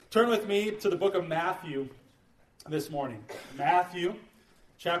Turn with me to the book of Matthew this morning. Matthew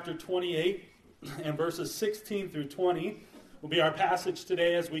chapter 28 and verses 16 through 20 will be our passage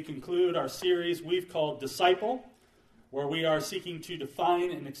today as we conclude our series we've called Disciple, where we are seeking to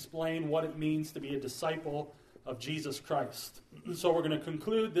define and explain what it means to be a disciple of Jesus Christ. So we're going to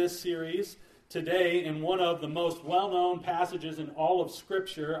conclude this series today in one of the most well-known passages in all of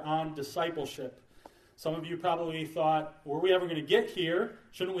Scripture on discipleship. Some of you probably thought, were we ever going to get here?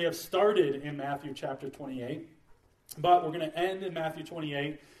 Shouldn't we have started in Matthew chapter 28? But we're going to end in Matthew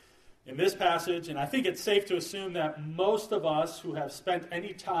 28 in this passage, and I think it's safe to assume that most of us who have spent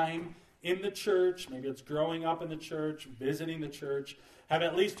any time in the church, maybe it's growing up in the church, visiting the church, have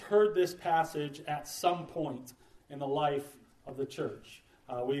at least heard this passage at some point in the life of the church.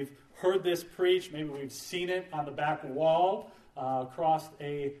 We've heard this preached, maybe we've seen it on the back wall across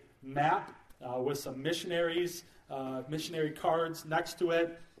a map with some missionary cards next to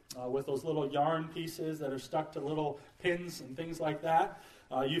it, with those little yarn pieces that are stuck to little pins and things like that.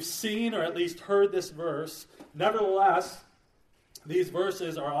 You've seen or at least heard this verse. Nevertheless, these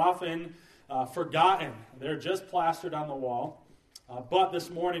verses are often forgotten. They're just plastered on the wall. But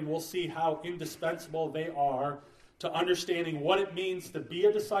this morning we'll see how indispensable they are to understanding what it means to be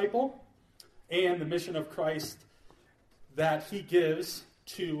a disciple and the mission of Christ that he gives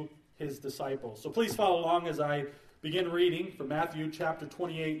to his disciples. So please follow along as I begin reading from Matthew chapter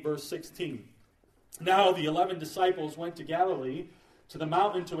 28, verse 16. Now the 11 disciples went to Galilee, to the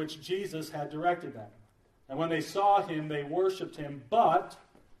mountain to which Jesus had directed them. And when they saw him, they worshipped him, but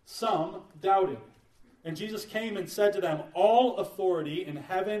some doubted. And Jesus came and said to them, "All authority in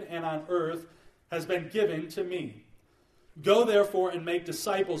heaven and on earth has been given to me. Go therefore and make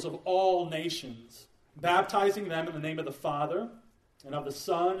disciples of all nations, baptizing them in the name of the Father, and of the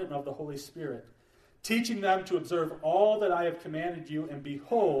Son, and of the Holy Spirit, teaching them to observe all that I have commanded you, and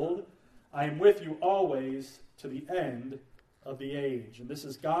behold, I am with you always to the end of the age." And this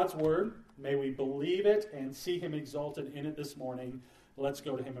is God's word. May we believe it and see him exalted in it this morning. Let's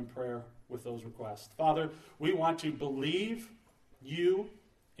go to him in prayer with those requests. Father, we want to believe you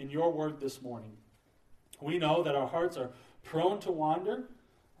in your word this morning. We know that our hearts are prone to wander,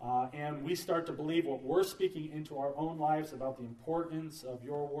 and we start to believe what we're speaking into our own lives about the importance of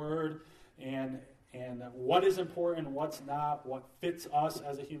your word and what is important and what's not, what fits us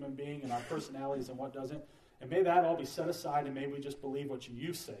as a human being and our personalities and what doesn't. And may that all be set aside, and may we just believe what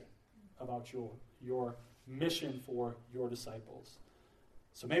you say about your mission for your disciples.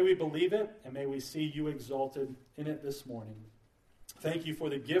 So may we believe it, and may we see you exalted in it this morning. Thank you for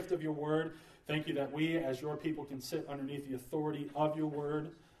the gift of your word. Thank you that we, as your people, can sit underneath the authority of your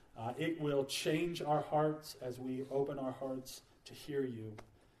word. It will change our hearts as we open our hearts to hear you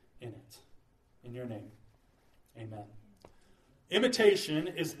in it. In your name, amen. Imitation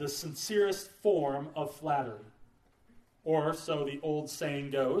is the sincerest form of flattery, or so the old saying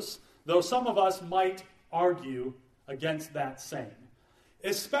goes, though some of us might argue against that saying,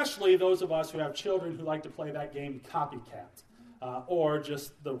 especially those of us who have children who like to play that game copycat, or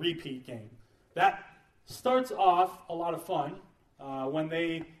just the repeat game. That starts off a lot of fun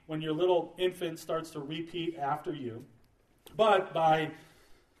when your little infant starts to repeat after you, but by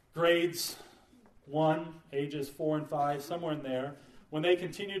grades 1, ages 4 and 5, somewhere in there, when they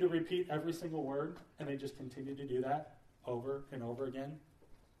continue to repeat every single word, and they just continue to do that over and over again,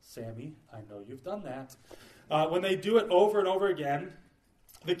 Sammy, I know you've done that. When they do it over and over again,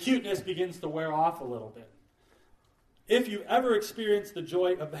 the cuteness begins to wear off a little bit. If you ever experienced the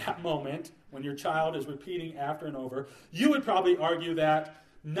joy of that moment, when your child is repeating after and over, you would probably argue that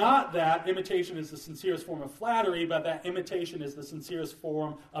not that imitation is the sincerest form of flattery, but that imitation is the sincerest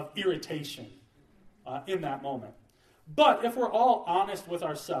form of irritation in that moment. But if we're all honest with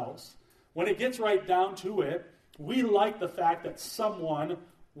ourselves, when it gets right down to it, we like the fact that someone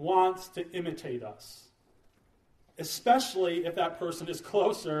wants to imitate us, especially if that person is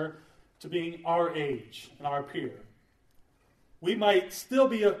closer to being our age and our peer. We might still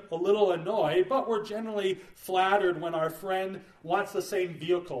be a little annoyed, but we're generally flattered when our friend wants the same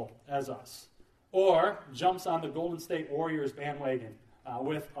vehicle as us, or jumps on the Golden State Warriors bandwagon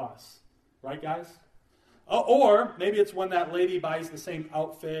with us. Right, guys? Or maybe it's when that lady buys the same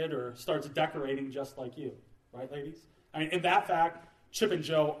outfit or starts decorating just like you. Right, ladies? I mean, in that fact, Chip and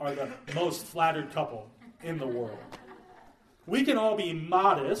Jo are the most flattered couple in the world. We can all be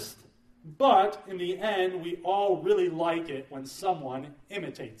modest, but in the end, we all really like it when someone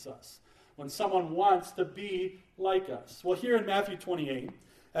imitates us, when someone wants to be like us. Well, here in Matthew 28,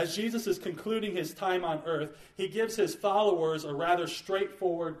 as Jesus is concluding his time on earth, he gives his followers a rather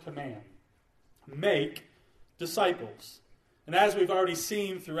straightforward command: make disciples. And as we've already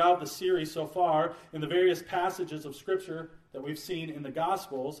seen throughout the series so far, in the various passages of Scripture that we've seen in the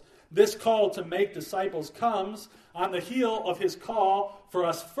Gospels, this call to make disciples comes on the heel of his call for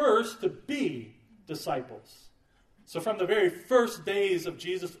us first to be disciples. So from the very first days of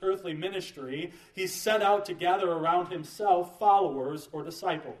Jesus' earthly ministry, he set out to gather around himself followers or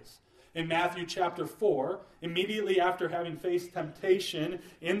disciples. In Matthew chapter 4, immediately after having faced temptation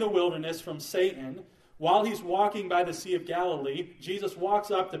in the wilderness from Satan, while he's walking by the Sea of Galilee, Jesus walks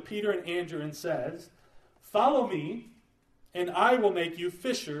up to Peter and Andrew and says, "Follow me, and I will make you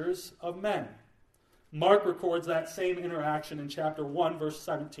fishers of men." Mark records that same interaction in chapter 1, verse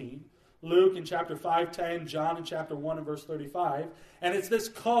 17. Luke in chapter 5:10, John in chapter 1 and verse 35. And it's this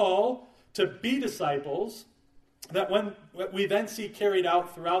call to be disciples that we then see carried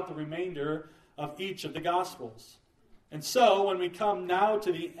out throughout the remainder of each of the Gospels. And so, when we come now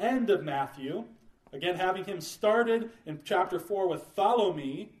to the end of Matthew, again, having him started in chapter 4 with "Follow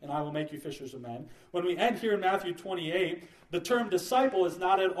me, and I will make you fishers of men." When we end here in Matthew 28, the term disciple is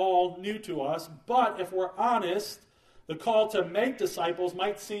not at all new to us, but if we're honest, the call to make disciples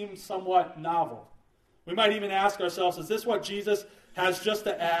might seem somewhat novel. We might even ask ourselves, is this what Jesus has just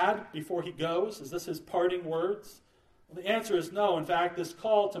to add before he goes? Is this his parting words? Well, the answer is no. In fact, this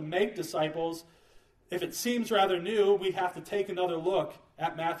call to make disciples, if it seems rather new, we have to take another look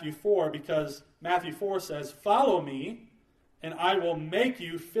at Matthew 4, because Matthew 4 says, "Follow me, and I will make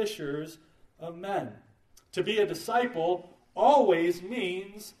you fishers of men." To be a disciple always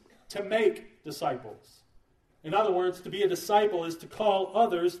means to make disciples. In other words, to be a disciple is to call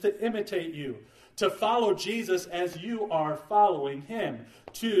others to imitate you, to follow Jesus as you are following him,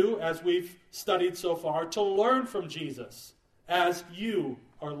 to, as we've studied so far, to learn from Jesus as you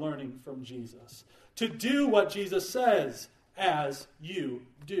are learning from Jesus, to do what Jesus says as you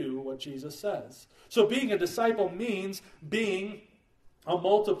do what Jesus says. So being a disciple means being a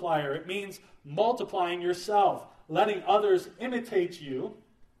multiplier. It means multiplying yourself, letting others imitate you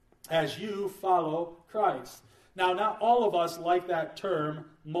as you follow Christ. Now, not all of us like that term,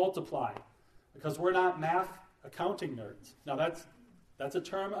 multiply, because we're not math accounting nerds. Now, that's a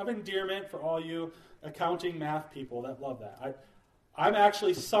term of endearment for all you accounting math people that love that. I'm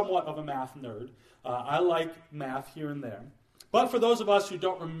actually somewhat of a math nerd. I like math here and there. But for those of us who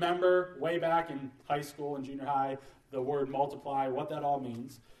don't remember way back in high school and junior high the word multiply, what that all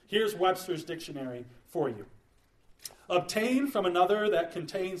means, here's Webster's dictionary for you. Obtain from another that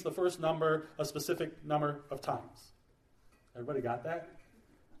contains the first number a specific number of times. Everybody got that?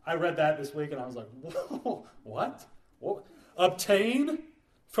 I read that this week and I was like, whoa, what? Obtain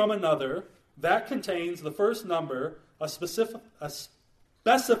from another that contains the first number a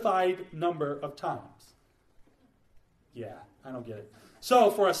specified number of times. Yeah, I don't get it.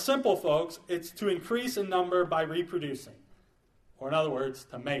 So for us simple folks, it's to increase in number by reproducing. Or in other words,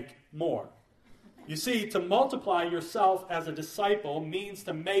 to make more. You see, to multiply yourself as a disciple means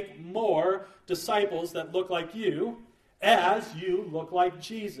to make more disciples that look like you as you look like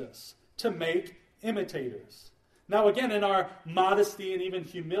Jesus, to make imitators. Now again, in our modesty and even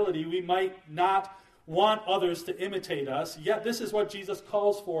humility, we might not want others to imitate us, yet this is what Jesus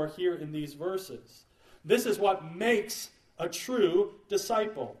calls for here in these verses. This is what makes a true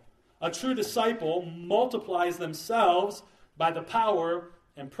disciple. A true disciple multiplies themselves by the power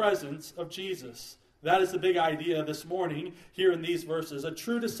and presence of Jesus. That is the big idea this morning here in these verses. A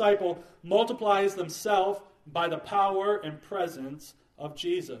true disciple multiplies themselves by the power and presence of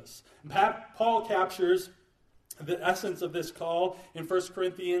Jesus. Paul captures the essence of this call in 1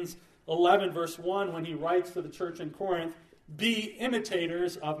 Corinthians 11, verse 1, when he writes to the church in Corinth, "Be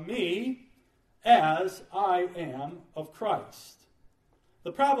imitators of me as I am of Christ."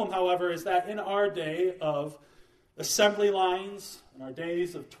 The problem, however, is that in our day of assembly lines, in our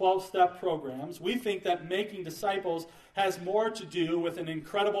days of 12-step programs, we think that making disciples has more to do with an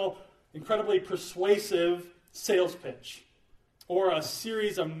incredibly persuasive sales pitch or a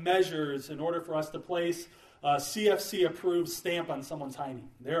series of measures in order for us to place a CFC-approved stamp on someone's hiney.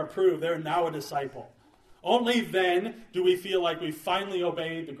 They're approved. They're now a disciple. Only then do we feel like we finally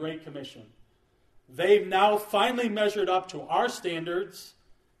obeyed the Great Commission. They've now finally measured up to our standards,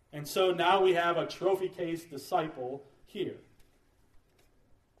 and so now we have a trophy case disciple here.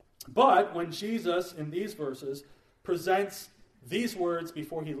 But when Jesus, in these verses, presents these words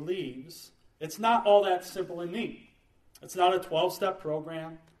before he leaves, it's not all that simple and neat. It's not a 12-step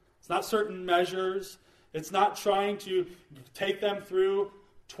program. It's not certain measures. It's not trying to take them through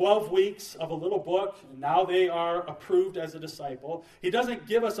 12 weeks of a little book, and now they are approved as a disciple. He doesn't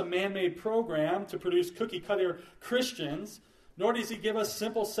give us a man-made program to produce cookie-cutter Christians, nor does he give us a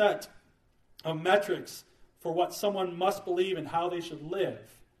simple set of metrics for what someone must believe and how they should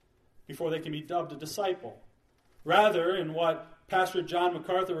live before they can be dubbed a disciple. Rather, in what Pastor John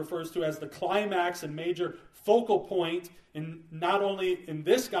MacArthur refers to as the climax and major focal point in not only in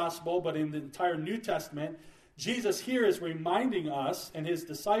this gospel, but in the entire New Testament, Jesus here is reminding us and his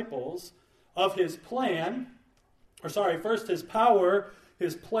disciples of his plan, first his power,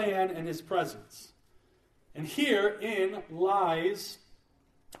 his plan, and his presence. And herein lies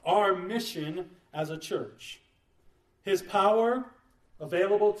our mission as a church. His power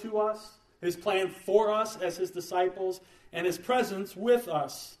available to us, his plan for us as his disciples, and his presence with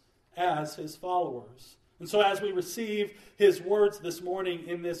us as his followers. And so as we receive his words this morning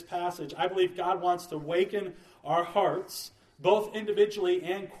in this passage, I believe God wants to awaken our hearts, both individually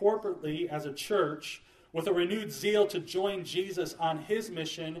and corporately as a church, with a renewed zeal to join Jesus on his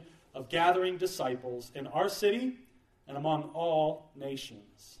mission of gathering disciples in our city and among all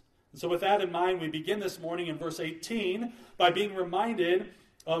nations. And so with that in mind, we begin this morning in verse 18 by being reminded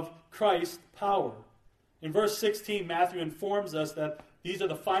of Christ's power. In verse 16, Matthew informs us that these are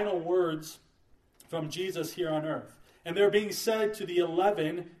the final words from Jesus here on earth. And they're being said to the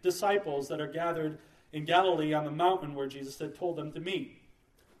 11 disciples that are gathered in Galilee on the mountain where Jesus had told them to meet.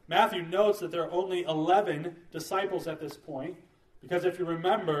 Matthew notes that there are only 11 disciples at this point, because if you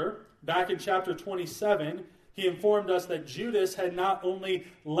remember, back in chapter 27, he informed us that Judas had not only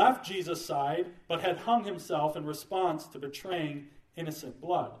left Jesus' side, but had hung himself in response to betraying innocent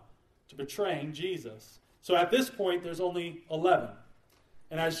blood, to betraying Jesus. So at this point, there's only 11.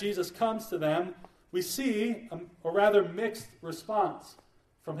 And as Jesus comes to them, we see a rather mixed response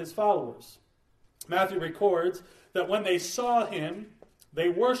from his followers. Matthew records that when they saw him, they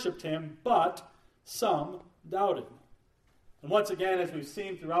worshipped him, but some doubted. And once again, as we've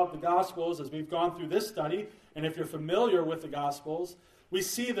seen throughout the Gospels, as we've gone through this study, and if you're familiar with the Gospels, we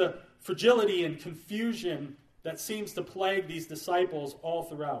see the fragility and confusion that seems to plague these disciples all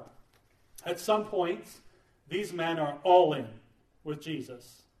throughout. At some points, these men are all in with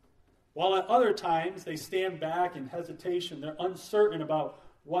Jesus, while at other times they stand back in hesitation. They're uncertain about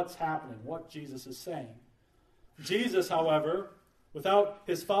what's happening, what Jesus is saying. Jesus, however, without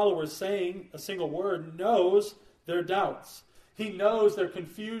his followers saying a single word, knows their doubts. He knows their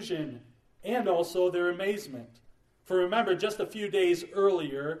confusion and also their amazement. For remember, just a few days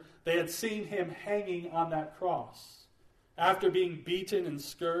earlier, they had seen him hanging on that cross. After being beaten and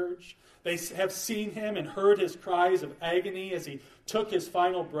scourged, they have seen him and heard his cries of agony as he took his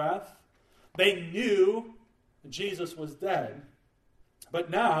final breath. They knew Jesus was dead, but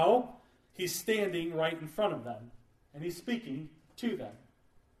now he's standing right in front of them, and he's speaking to them.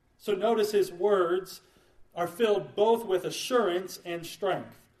 So notice his words are filled both with assurance and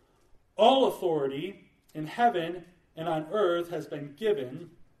strength. All authority in heaven and on earth has been given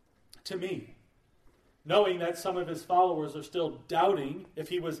to me. Knowing that some of his followers are still doubting if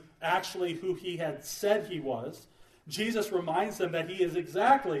he was actually who he had said he was, Jesus reminds them that he is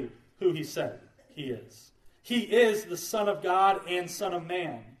exactly who he said he is. He is the Son of God and Son of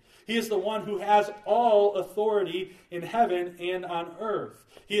Man. He is the one who has all authority in heaven and on earth.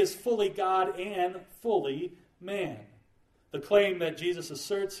 He is fully God and fully man. The claim that Jesus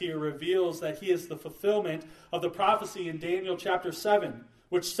asserts here reveals that he is the fulfillment of the prophecy in Daniel chapter 7,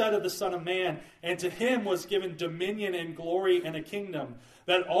 which said of the Son of Man, "And to him was given dominion and glory and a kingdom,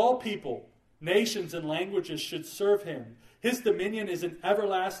 that all people, nations, and languages should serve him. His dominion is an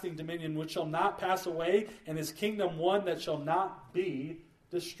everlasting dominion which shall not pass away, and his kingdom one that shall not be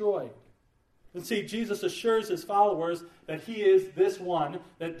destroyed." And see, Jesus assures his followers that he is this one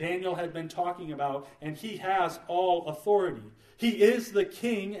that Daniel had been talking about, and he has all authority. He is the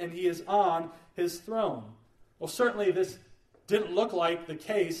king, and he is on his throne. Well, certainly this didn't look like the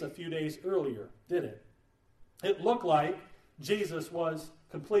case a few days earlier, did it? It looked like Jesus was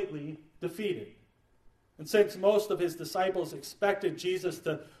completely defeated. And since most of his disciples expected Jesus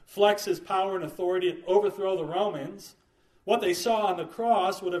to flex his power and authority and overthrow the Romans, what they saw on the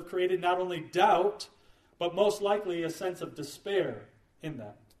cross would have created not only doubt, but most likely a sense of despair in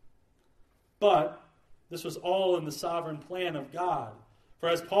them. But this was all in the sovereign plan of God. For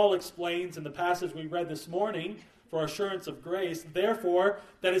as Paul explains in the passage we read this morning, for assurance of grace, therefore,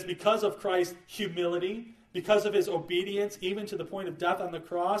 that is because of Christ's humility, because of his obedience, even to the point of death on the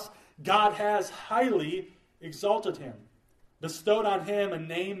cross, God has highly exalted him, bestowed on him a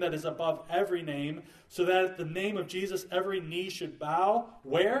name that is above every name, so that at the name of Jesus every knee should bow.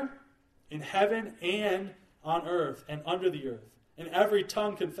 Where? In heaven and on earth and under the earth. And every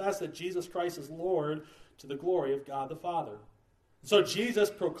tongue confess that Jesus Christ is Lord, to the glory of God the Father. So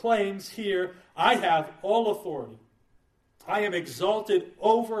Jesus proclaims here, I have all authority. I am exalted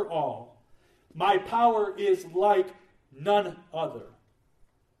over all. My power is like none other.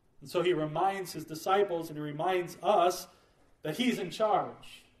 And so he reminds his disciples and he reminds us that he's in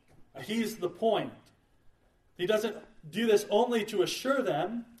charge. He's the point. He doesn't do this only to assure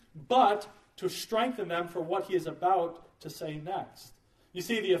them, but to strengthen them for what he is about to say next. You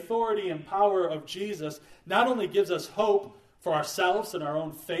see, the authority and power of Jesus not only gives us hope for ourselves and our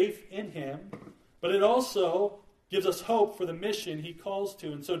own faith in him, but it also gives us hope for the mission he calls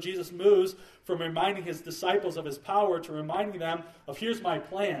to. And so Jesus moves from reminding his disciples of his power to reminding them of, here's my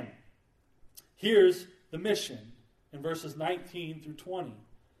plan. Here's the mission in verses 19 through 20.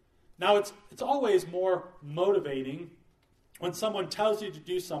 Now, it's always more motivating when someone tells you to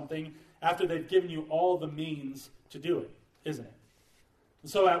do something after they've given you all the means to do it, isn't it? And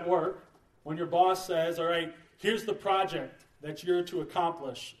so at work, when your boss says, all right, here's the project that you're to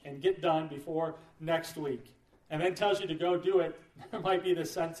accomplish and get done before next week, and then tells you to go do it, there might be this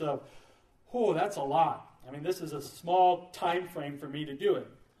sense of, oh, that's a lot. I mean, this is a small time frame for me to do it.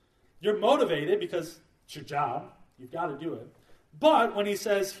 You're motivated because it's your job. You've got to do it. But when he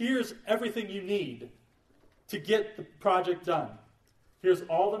says, here's everything you need to get the project done, here's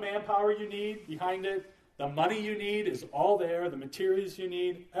all the manpower you need behind it, the money you need is all there, the materials you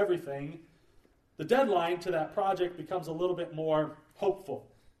need, everything, the deadline to that project becomes a little bit more hopeful.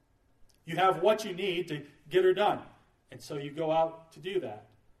 You have what you need to get her done, and so you go out to do that.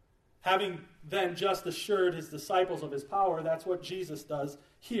 Having then just assured his disciples of his power, that's what Jesus does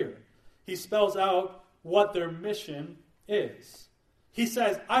here. He spells out what their mission is. He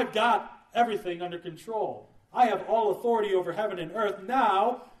says, I've got everything under control. I have all authority over heaven and earth.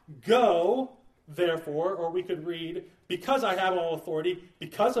 Now, go, therefore, or we could read, because I have all authority,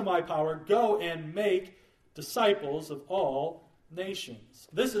 because of my power, go and make disciples of all nations.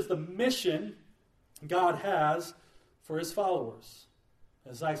 This is the mission God has for his followers.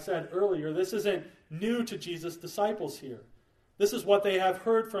 As I said earlier, this isn't new to Jesus' disciples here. This is what they have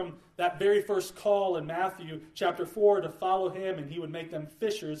heard from that very first call in Matthew chapter 4 to follow him, and he would make them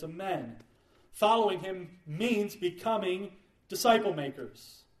fishers of men. Following him means becoming disciple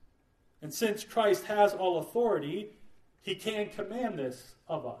makers. And since Christ has all authority, he can command this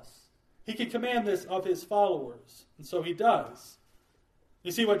of us. He can command this of his followers. And so he does.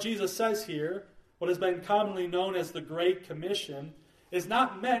 You see, what Jesus says here, what has been commonly known as the Great Commission, is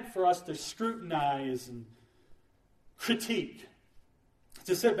not meant for us to scrutinize and critique.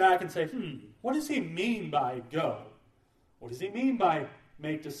 To sit back and say, what does he mean by go? What does he mean by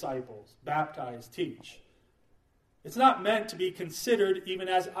make disciples, baptize, teach? It's not meant to be considered even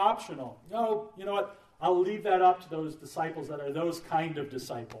as optional. No, you know what? I'll leave that up to those disciples that are those kind of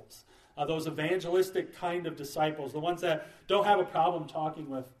disciples. Those evangelistic kind of disciples, the ones that don't have a problem talking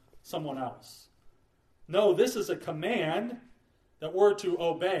with someone else. No, this is a command that we're to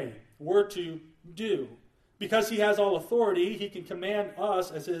obey, we're to do. Because he has all authority, he can command us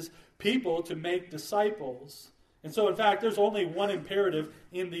as his people to make disciples. And so, in fact, there's only one imperative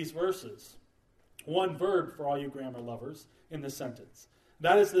in these verses. One verb for all you grammar lovers in this sentence.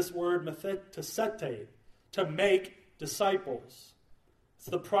 That is this word methetesete, to make disciples. It's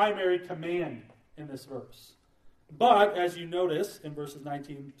the primary command in this verse. But, as you notice in verses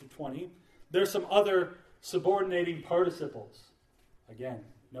 19 to 20, there's some other subordinating participles. Again,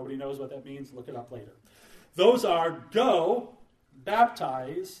 nobody knows what that means. Look it up later. Those are go,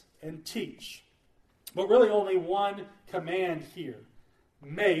 baptize, and teach. But really only one command here.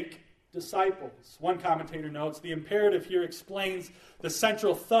 Make disciples. One commentator notes, the imperative here explains the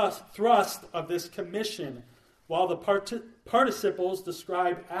central thrust of this commission, while the participles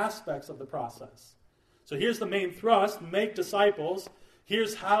describe aspects of the process. So here's the main thrust, make disciples.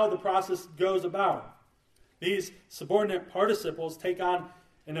 Here's how the process goes about. These subordinate participles take on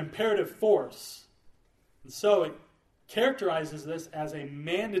an imperative force. And so it characterizes this as a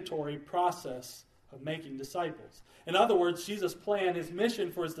mandatory process of making disciples. In other words, Jesus' plan, his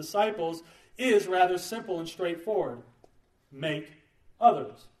mission for his disciples is rather simple and straightforward. Make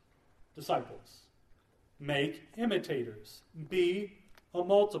others disciples. Make imitators. Be a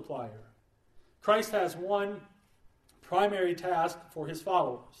multiplier. Christ has one primary task for his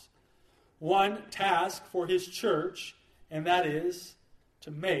followers. One task for his church, and that is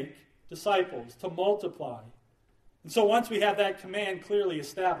to make disciples, to multiply. And so once we have that command clearly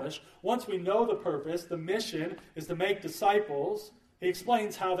established, once we know the purpose, the mission is to make disciples, he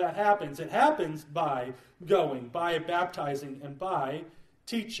explains how that happens. It happens by going, by baptizing, and by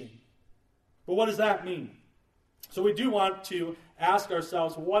teaching. But what does that mean? So we do want to ask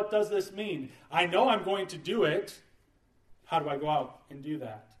ourselves, what does this mean? I know I'm going to do it. How do I go out and do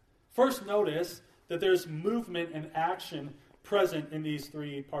that? First, notice that there's movement and action present in these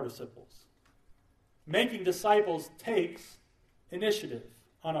three participles. Making disciples takes initiative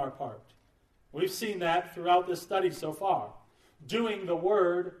on our part. We've seen that throughout this study so far. Doing the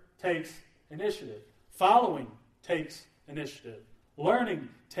word takes initiative. Following takes initiative. Learning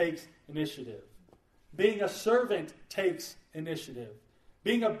takes initiative. Being a servant takes initiative.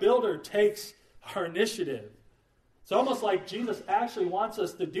 Being a builder takes our initiative. It's almost like Jesus actually wants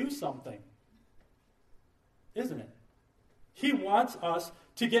us to do something, isn't it? He wants us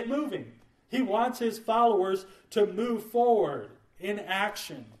to get moving. He wants his followers to move forward in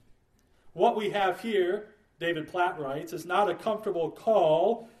action. What we have here, David Platt writes, is not a comfortable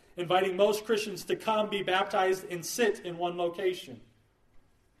call inviting most Christians to come, be baptized, and sit in one location.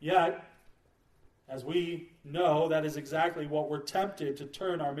 Yet, as we know, that is exactly what we're tempted to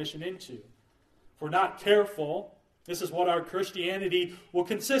turn our mission into. If we're not careful, this is what our Christianity will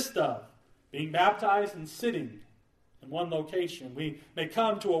consist of: being baptized and sitting in one location. We may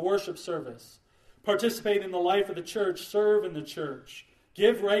come to a worship service, participate in the life of the church, serve in the church,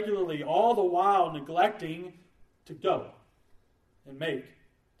 give regularly, all the while neglecting to go and make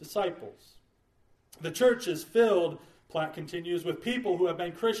disciples. The church is filled, Platt continues, with people who have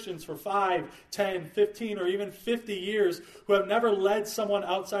been Christians for 5, 10, 15, or even 50 years, who have never led someone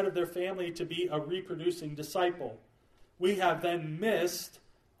outside of their family to be a reproducing disciple. We have then missed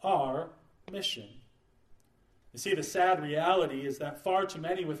our mission. You see, the sad reality is that far too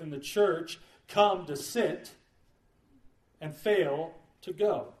many within the church come to sit and fail to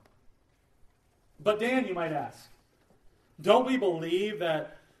go. But Dan, you might ask, don't we believe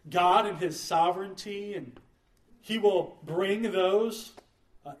that God in his sovereignty, and he will bring those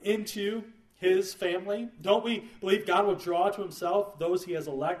into his family? Don't we believe God will draw to himself those he has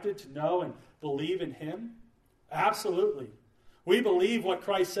elected to know and believe in him? Absolutely. We believe what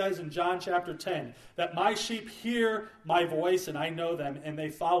Christ says in John chapter 10, that my sheep hear my voice and I know them and they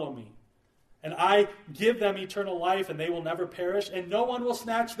follow me. And I give them eternal life and they will never perish, and no one will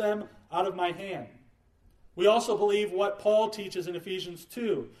snatch them out of my hand. We also believe what Paul teaches in Ephesians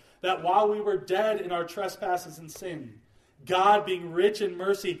 2, that while we were dead in our trespasses and sin, God, being rich in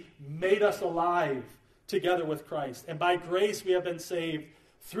mercy, made us alive together with Christ. And by grace we have been saved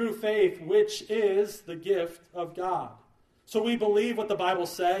through faith, which is the gift of God. So we believe what the Bible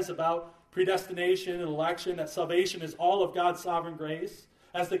says about predestination and election, that salvation is all of God's sovereign grace.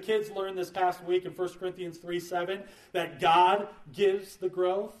 As the kids learned this past week in 1 Corinthians 3:7, that God gives the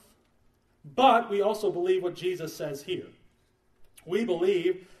growth. But we also believe what Jesus says here. We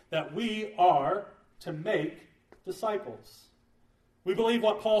believe that we are to make disciples. We believe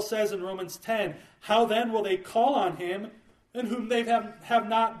what Paul says in Romans 10. How then will they call on him in whom they have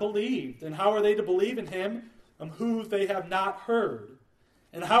not believed? And how are they to believe in him who they have not heard?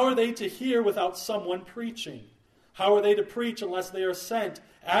 And how are they to hear without someone preaching? How are they to preach unless they are sent?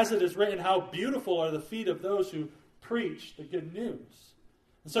 As it is written, how beautiful are the feet of those who preach the good news.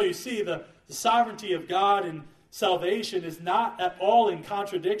 And so you see, the sovereignty of God in salvation is not at all in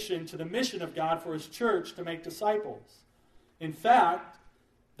contradiction to the mission of God for his church to make disciples. In fact,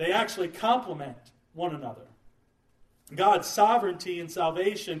 they actually complement one another. God's sovereignty in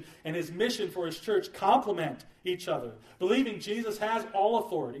salvation and his mission for his church complement each other. Believing Jesus has all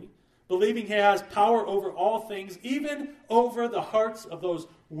authority, believing he has power over all things, even over the hearts of those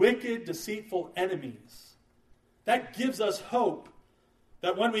wicked, deceitful enemies. That gives us hope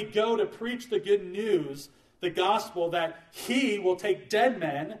that when we go to preach the good news, the gospel, that he will take dead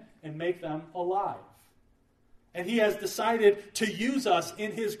men and make them alive. And he has decided to use us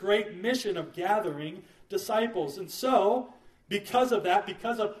in his great mission of gathering disciples. And so, because of that,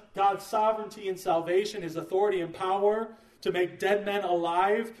 because of God's sovereignty and salvation, his authority and power to make dead men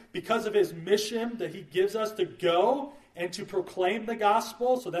alive, because of his mission that he gives us to go and to proclaim the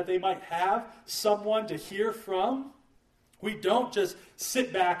gospel so that they might have someone to hear from, we don't just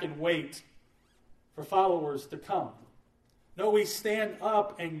sit back and wait for followers to come. No, we stand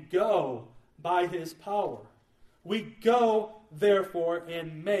up and go by his power. We go, therefore,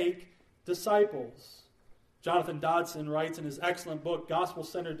 and make disciples. Jonathan Dodson writes in his excellent book,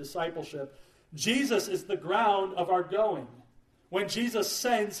 Gospel-Centered Discipleship, Jesus is the ground of our going. When Jesus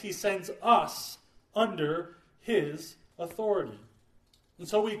sends, he sends us under his authority. And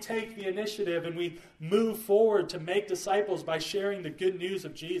so we take the initiative and we move forward to make disciples by sharing the good news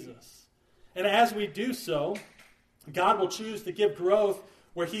of Jesus. And as we do so, God will choose to give growth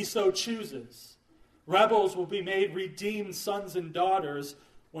where he so chooses. Rebels will be made redeemed sons and daughters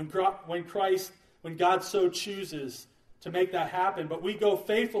when God so chooses to make that happen. But we go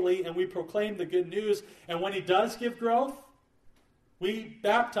faithfully and we proclaim the good news. And when he does give growth, we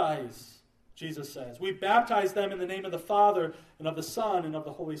baptize, Jesus says. We baptize them in the name of the Father and of the Son and of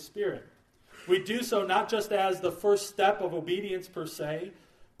the Holy Spirit. We do so not just as the first step of obedience per se,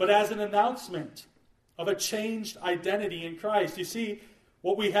 but as an announcement of a changed identity in Christ. You see,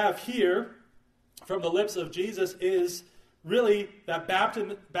 what we have here from the lips of Jesus is really that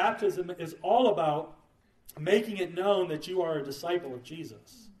baptism is all about making it known that you are a disciple of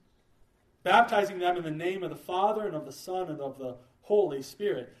Jesus. Baptizing them in the name of the Father and of the Son and of the Holy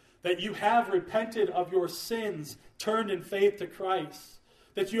Spirit. That you have repented of your sins, turned in faith to Christ.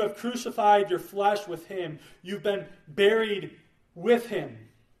 That you have crucified your flesh with Him. You've been buried with Him.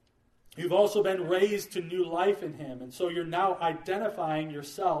 You've also been raised to new life in Him. And so you're now identifying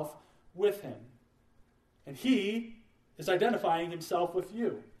yourself with Him. And He is identifying Himself with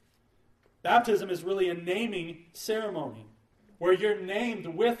you. Baptism is really a naming ceremony where you're named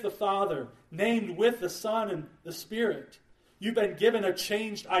with the Father, named with the Son and the Spirit. You've been given a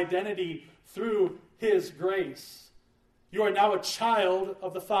changed identity through His grace. You are now a child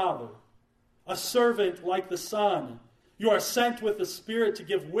of the Father, a servant like the Son. You are sent with the Spirit to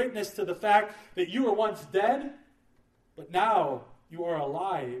give witness to the fact that you were once dead, but now you are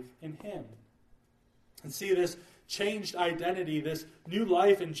alive in Him. And see, this changed identity, this new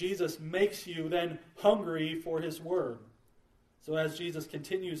life in Jesus makes you then hungry for His Word. So as Jesus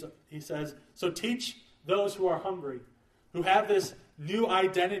continues, He says, so teach those who are hungry, who have this new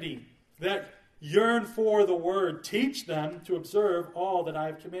identity, that yearn for the Word. Teach them to observe all that I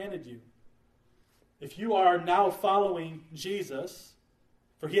have commanded you. If you are now following Jesus,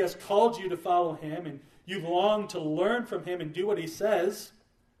 for He has called you to follow Him, and you long to learn from Him and do what He says,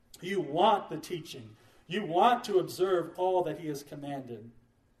 you want the teaching. You want to observe all that He has commanded.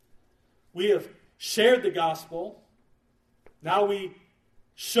 We have shared the gospel. Now we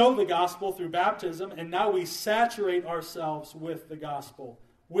show the gospel through baptism, and now we saturate ourselves with the gospel,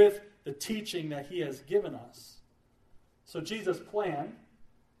 with the teaching that He has given us. So Jesus' plan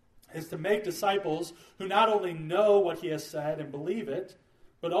is to make disciples who not only know what He has said and believe it,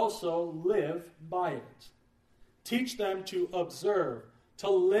 but also live by it. Teach them to observe, to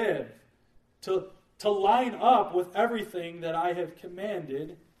live, to line up with everything that I have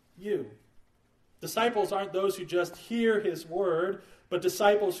commanded you. Disciples aren't those who just hear His word, but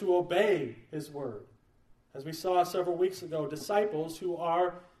disciples who obey His word. As we saw several weeks ago, disciples who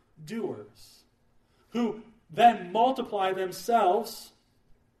are doers, who then multiply themselves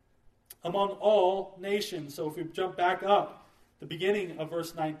among all nations. So if we jump back up, the beginning of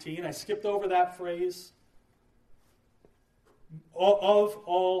verse 19, I skipped over that phrase, of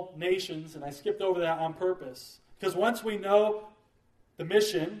all nations, and I skipped over that on purpose. Because once we know the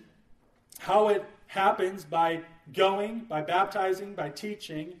mission, how it happens by going, by baptizing, by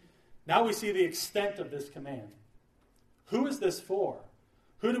teaching, now we see the extent of this command. Who is this for?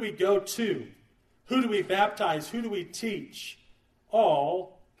 Who do we go to? Who do we baptize? Who do we teach?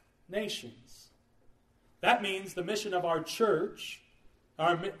 All nations. That means the mission of our church,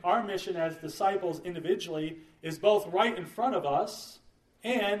 our mission as disciples individually, is both right in front of us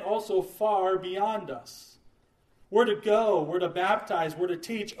and also far beyond us. We're to go, we're to baptize, we're to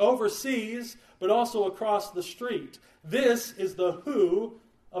teach overseas, but also across the street. This is the who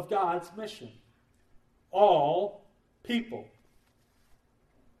of God's mission. All people.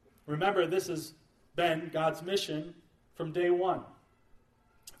 Remember, this has been God's mission from day one.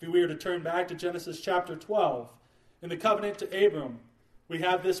 If we were to turn back to Genesis chapter 12, in the covenant to Abram, we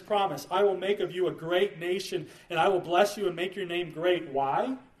have this promise: I will make of you a great nation, and I will bless you and make your name great.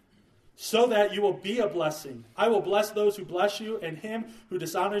 Why? So that you will be a blessing. I will bless those who bless you, and him who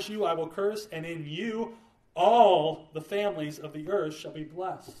dishonors you I will curse, and in you all the families of the earth shall be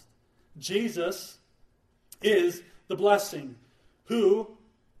blessed. Jesus is the blessing, who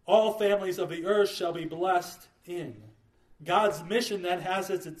all families of the earth shall be blessed in. God's mission then has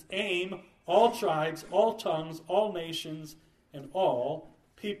as its aim all tribes, all tongues, all nations, and all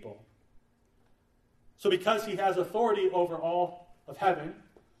people. So because He has authority over all of heaven,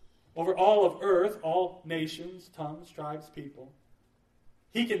 over all of earth, all nations, tongues, tribes, people,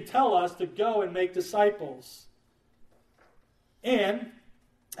 He can tell us to go and make disciples. And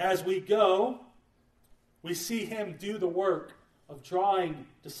as we go, we see Him do the work of drawing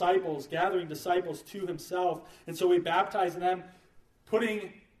disciples, gathering disciples to Himself. And so we baptize them,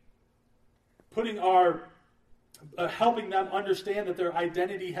 helping them understand that their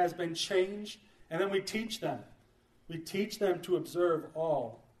identity has been changed. And then we teach them. We teach them to observe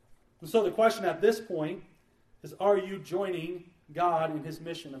all. And so the question at this point is, are you joining God in His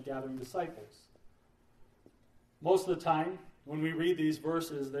mission of gathering disciples? Most of the time, when we read these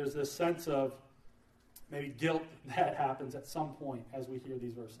verses, there's this sense of maybe guilt that happens at some point as we hear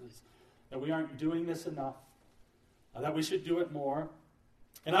these verses. That we aren't doing this enough. That we should do it more.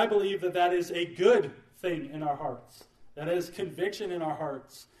 And I believe that that is a good thing in our hearts. That is conviction in our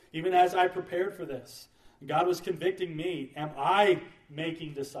hearts. Even as I prepared for this, God was convicting me. Am I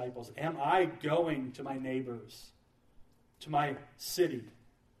making disciples? Am I going to my neighbors, to my city?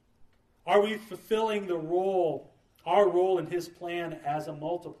 Are we fulfilling our role in his plan as a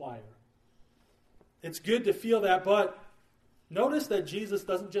multiplier? It's good to feel that, but notice that Jesus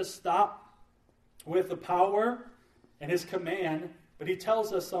doesn't just stop with the power and his command, but he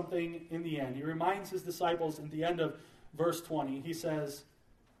tells us something in the end. He reminds his disciples at the end of verse 20. He says,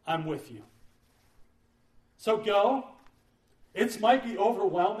 I'm with you. So go. It might be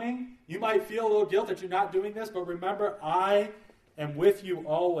overwhelming. You might feel a little guilt that you're not doing this, but remember, I am with you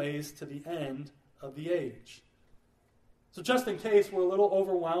always to the end of the age. So just in case we're a little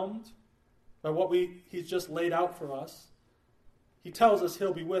overwhelmed by what he's just laid out for us, he tells us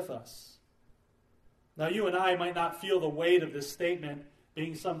he'll be with us. Now you and I might not feel the weight of this statement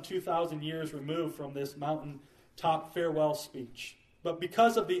being some 2,000 years removed from this mountaintop farewell speech. But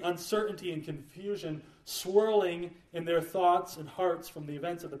because of the uncertainty and confusion swirling in their thoughts and hearts from the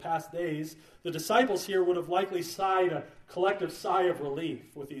events of the past days, the disciples here would have likely sighed a collective sigh of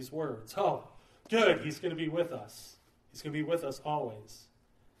relief with these words. Oh, good, he's going to be with us. He's going to be with us always.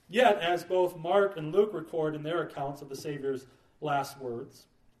 Yet, as both Mark and Luke record in their accounts of the Savior's last words,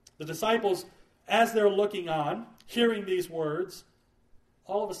 the disciples, as they're looking on, hearing these words,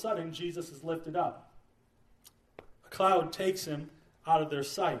 all of a sudden Jesus is lifted up. A cloud takes him out of their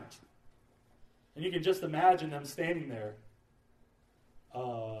sight. And you can just imagine them standing there.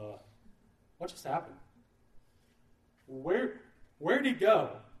 What just happened? Where'd he go?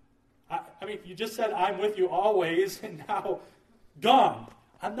 I mean, you just said, I'm with you always, and now gone.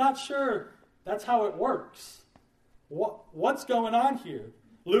 I'm not sure that's how it works. What's going on here?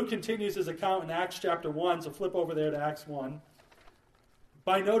 Luke continues his account in Acts chapter 1, so flip over there to Acts 1.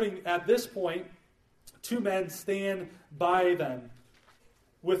 By noting at this point, two men stand by them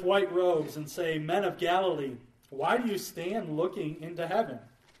with white robes and say, Men of Galilee, why do you stand looking into heaven?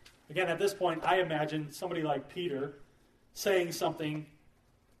 Again, at this point, I imagine somebody like Peter saying something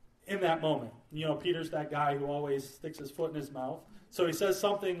in that moment. You know, Peter's that guy who always sticks his foot in his mouth. So he says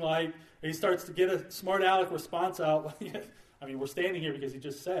something like, he starts to get a smart aleck response out. I mean, we're standing here because he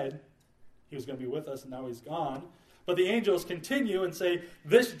just said he was going to be with us and now he's gone. But the angels continue and say,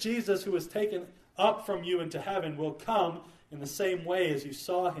 this Jesus who was taken up from you into heaven will come in the same way as you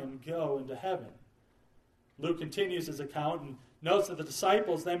saw him go into heaven. Luke continues his account and notes that the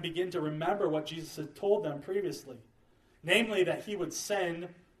disciples then begin to remember what Jesus had told them previously, namely that he would send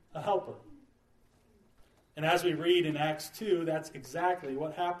a helper. And as we read in Acts 2, that's exactly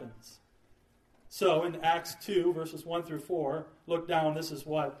what happens. So in Acts 2, verses 1 through 4, look down, this is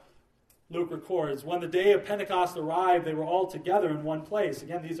what Luke records. When the day of Pentecost arrived, they were all together in one place.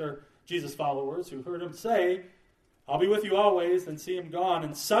 Again, these are Jesus' followers who heard him say, I'll be with you always, then see him gone.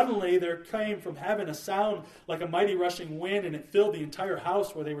 And suddenly there came from heaven a sound like a mighty rushing wind, and it filled the entire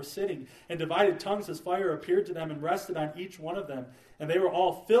house where they were sitting. And divided tongues as fire appeared to them and rested on each one of them. And they were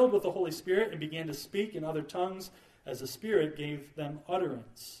all filled with the Holy Spirit and began to speak in other tongues as the Spirit gave them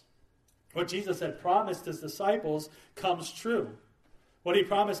utterance. What Jesus had promised his disciples comes true. What he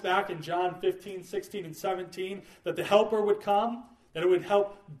promised back in John 15, 16, and 17, that the Helper would come, that it would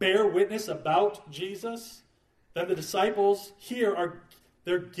help bear witness about Jesus. Then the disciples here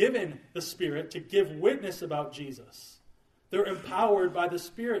they're given the Spirit to give witness about Jesus. They're empowered by the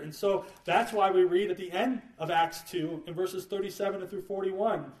Spirit. And so that's why we read at the end of Acts 2 in verses 37 through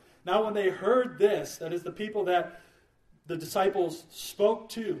 41. Now when they heard this, that is the people that the disciples spoke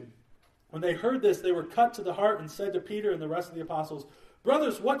to, when they heard this, they were cut to the heart and said to Peter and the rest of the apostles,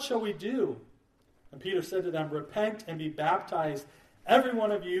 Brothers, what shall we do? And Peter said to them, Repent and be baptized, every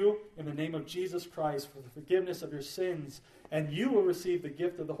one of you, in the name of Jesus Christ, for the forgiveness of your sins, and you will receive the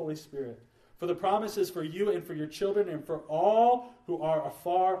gift of the Holy Spirit. For the promise is for you and for your children and for all who are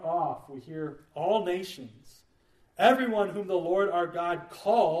afar off. We hear all nations. Everyone whom the Lord our God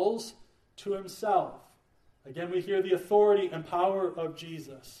calls to himself. Again, we hear the authority and power of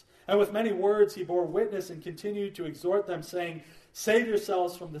Jesus. And with many words he bore witness and continued to exhort them, saying, Save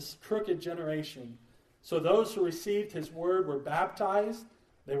yourselves from this crooked generation. So those who received his word were baptized.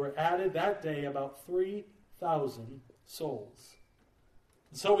 They were added that day about 3,000 souls.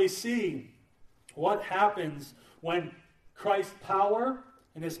 And so we see what happens when Christ's power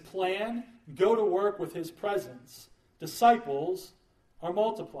and his plan go to work with his presence. Disciples are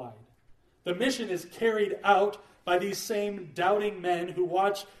multiplied. The mission is carried out by these same doubting men who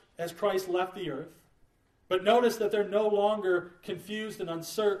watched as Christ left the earth. But notice that they're no longer confused and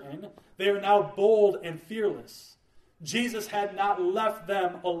uncertain. They are now bold and fearless. Jesus had not left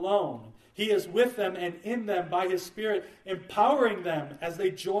them alone. He is with them and in them by his Spirit, empowering them as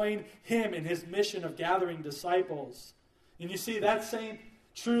they join him in his mission of gathering disciples. And you see, that same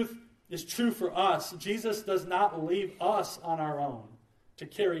truth is true for us. Jesus does not leave us on our own to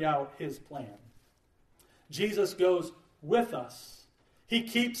carry out his plan. Jesus goes with us. He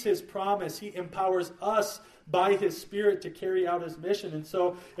keeps his promise. He empowers us by his Spirit to carry out his mission. And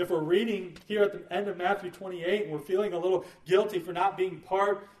so if we're reading here at the end of Matthew 28 and we're feeling a little guilty for not being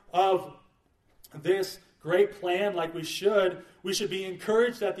part of this great plan like we should be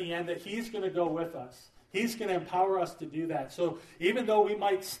encouraged at the end that he's going to go with us. He's going to empower us to do that. So even though we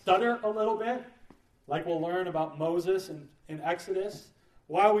might stutter a little bit, like we'll learn about Moses in Exodus,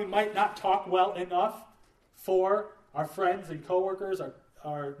 while we might not talk well enough for our friends and coworkers,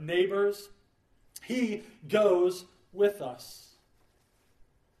 our neighbors, he goes with us.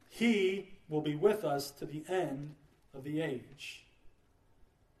 He will be with us to the end of the age.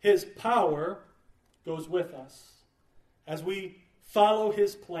 His power goes with us as we follow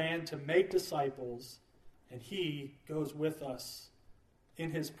his plan to make disciples, and he goes with us in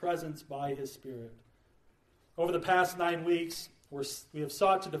his presence by his Spirit. Over the past 9 weeks, we have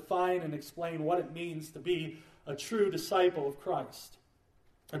sought to define and explain what it means to be a true disciple of Christ,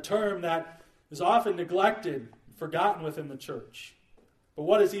 a term that is often neglected, forgotten within the church. But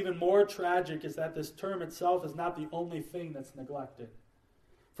what is even more tragic is that this term itself is not the only thing that's neglected.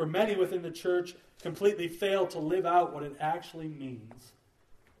 For many within the church completely fail to live out what it actually means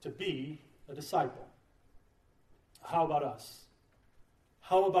to be a disciple. How about us?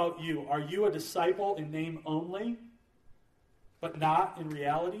 How about you? Are you a disciple in name only, but not in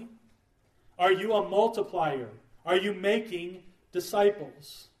reality? Are you a multiplier? Are you making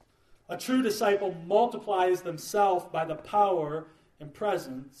disciples? A true disciple multiplies themselves by the power and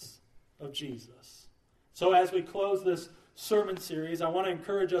presence of Jesus. So as we close this sermon series, I want to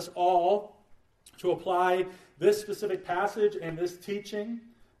encourage us all to apply this specific passage and this teaching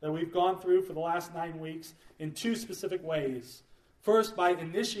that we've gone through for the last 9 weeks in 2 specific ways. First, by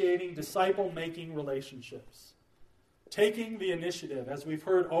initiating disciple-making relationships. Taking the initiative, as we've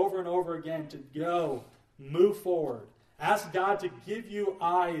heard over and over again, to go, move forward. Ask God to give you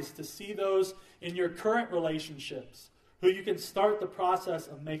eyes to see those in your current relationships who you can start the process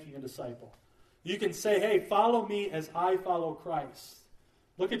of making a disciple. You can say, hey, follow me as I follow Christ.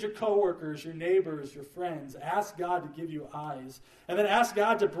 Look at your coworkers, your neighbors, your friends. Ask God to give you eyes. And then ask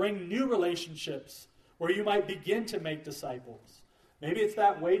God to bring new relationships where you might begin to make disciples. Maybe it's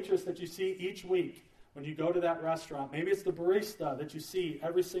that waitress that you see each week when you go to that restaurant. Maybe it's the barista that you see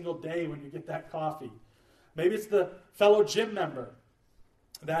every single day when you get that coffee. Maybe it's the fellow gym member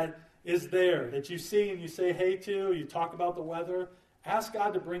that is there that you see and you say hey to, you talk about the weather. Ask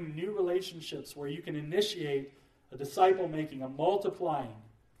God to bring new relationships where you can initiate a disciple-making, a multiplying,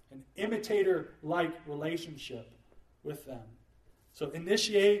 an imitator-like relationship with them. So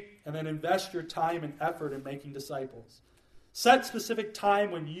initiate and then invest your time and effort in making disciples. Set specific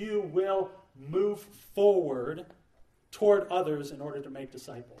time when you will move forward toward others in order to make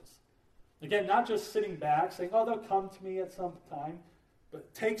disciples. Again, not just sitting back saying, oh, they'll come to me at some time,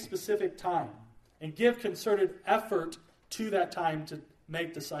 but take specific time and give concerted effort to that time to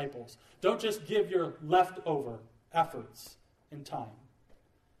make disciples. Don't just give your leftover efforts and time.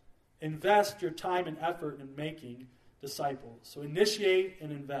 Invest your time and effort in making disciples. So initiate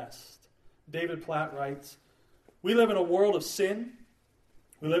and invest. David Platt writes, we live in a world of sin.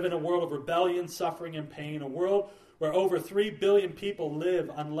 We live in a world of rebellion, suffering, and pain. A world where over 3 billion people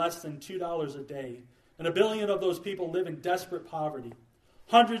live on less than $2 a day. And 1 billion of those people live in desperate poverty.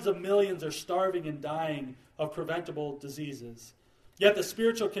 Hundreds of millions are starving and dying of preventable diseases. Yet the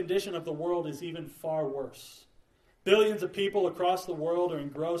spiritual condition of the world is even far worse. Billions of people across the world are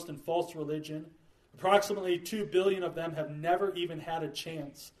engrossed in false religion. Approximately 2 billion of them have never even had a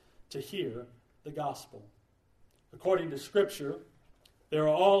chance to hear the gospel. According to Scripture, they are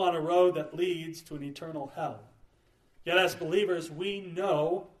all on a road that leads to an eternal hell. Yet as believers, we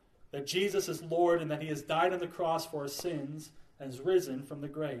know that Jesus is Lord and that he has died on the cross for our sins and has risen from the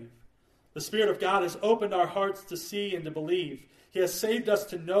grave. The Spirit of God has opened our hearts to see and to believe. He has saved us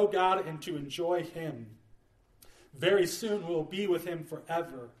to know God and to enjoy him. Very soon we will be with him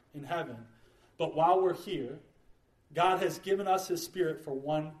forever in heaven. But while we're here, God has given us his Spirit for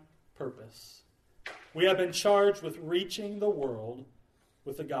one purpose. We have been charged with reaching the world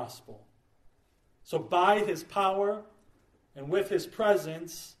with the gospel. So by his power and with his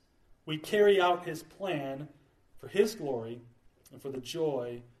presence, we carry out his plan for his glory and for the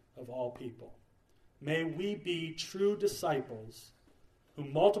joy of all people. May we be true disciples who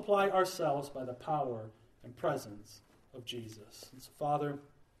multiply ourselves by the power and presence of Jesus. And so, Father,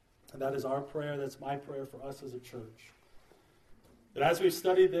 and that is our prayer, that's my prayer for us as a church. That as we've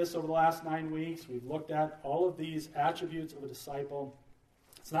studied this over the last 9 weeks, we've looked at all of these attributes of a disciple.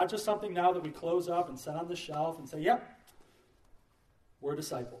 It's not just something now that we close up and set on the shelf and say, yep, we're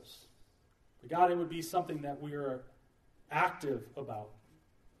disciples. But God, it would be something that we are active about.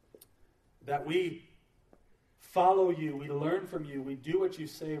 That we follow you, we learn from you, we do what you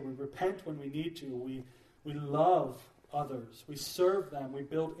say, we repent when we need to, we love others, we serve them, we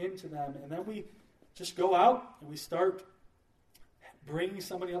build into them, and then we just go out and we start bringing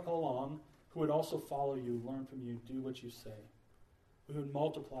somebody along who would also follow you, learn from you, do what you say. We would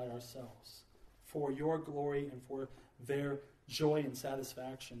multiply ourselves for your glory and for their joy and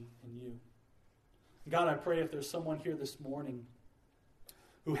satisfaction in you. God, I pray if there's someone here this morning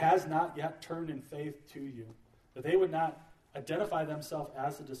who has not yet turned in faith to you, that they would not identify themselves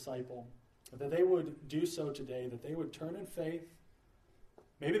as a disciple, that they would do so today, that they would turn in faith.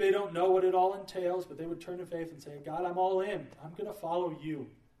 Maybe they don't know what it all entails, but they would turn in faith and say, God, I'm all in. I'm going to follow you.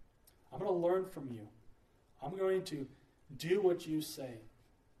 I'm going to learn from you. I'm going to do what you say.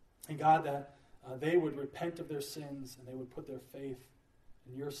 And God, that they would repent of their sins and they would put their faith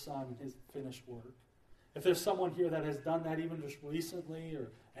in your Son and his finished work. If there's someone here that has done that even just recently,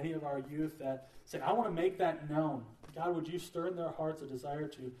 or any of our youth that say, I want to make that known, God, would you stir in their hearts a desire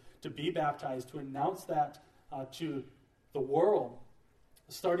to be baptized, to announce that to the world,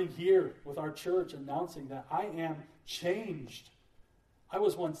 starting here with our church, announcing that I am changed. I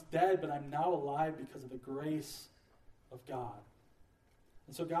was once dead, but I'm now alive because of the grace of God.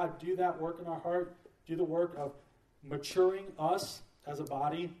 And so, God, do that work in our heart. Do the work of maturing us as a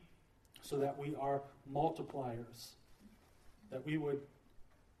body so that we are multipliers, that we would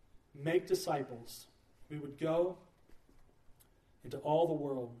make disciples. We would go into all the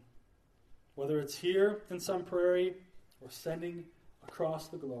world, whether it's here in Sun Prairie or sending across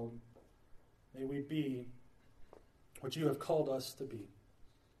the globe. May we be what you have called us to be.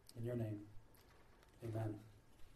 In your name, amen.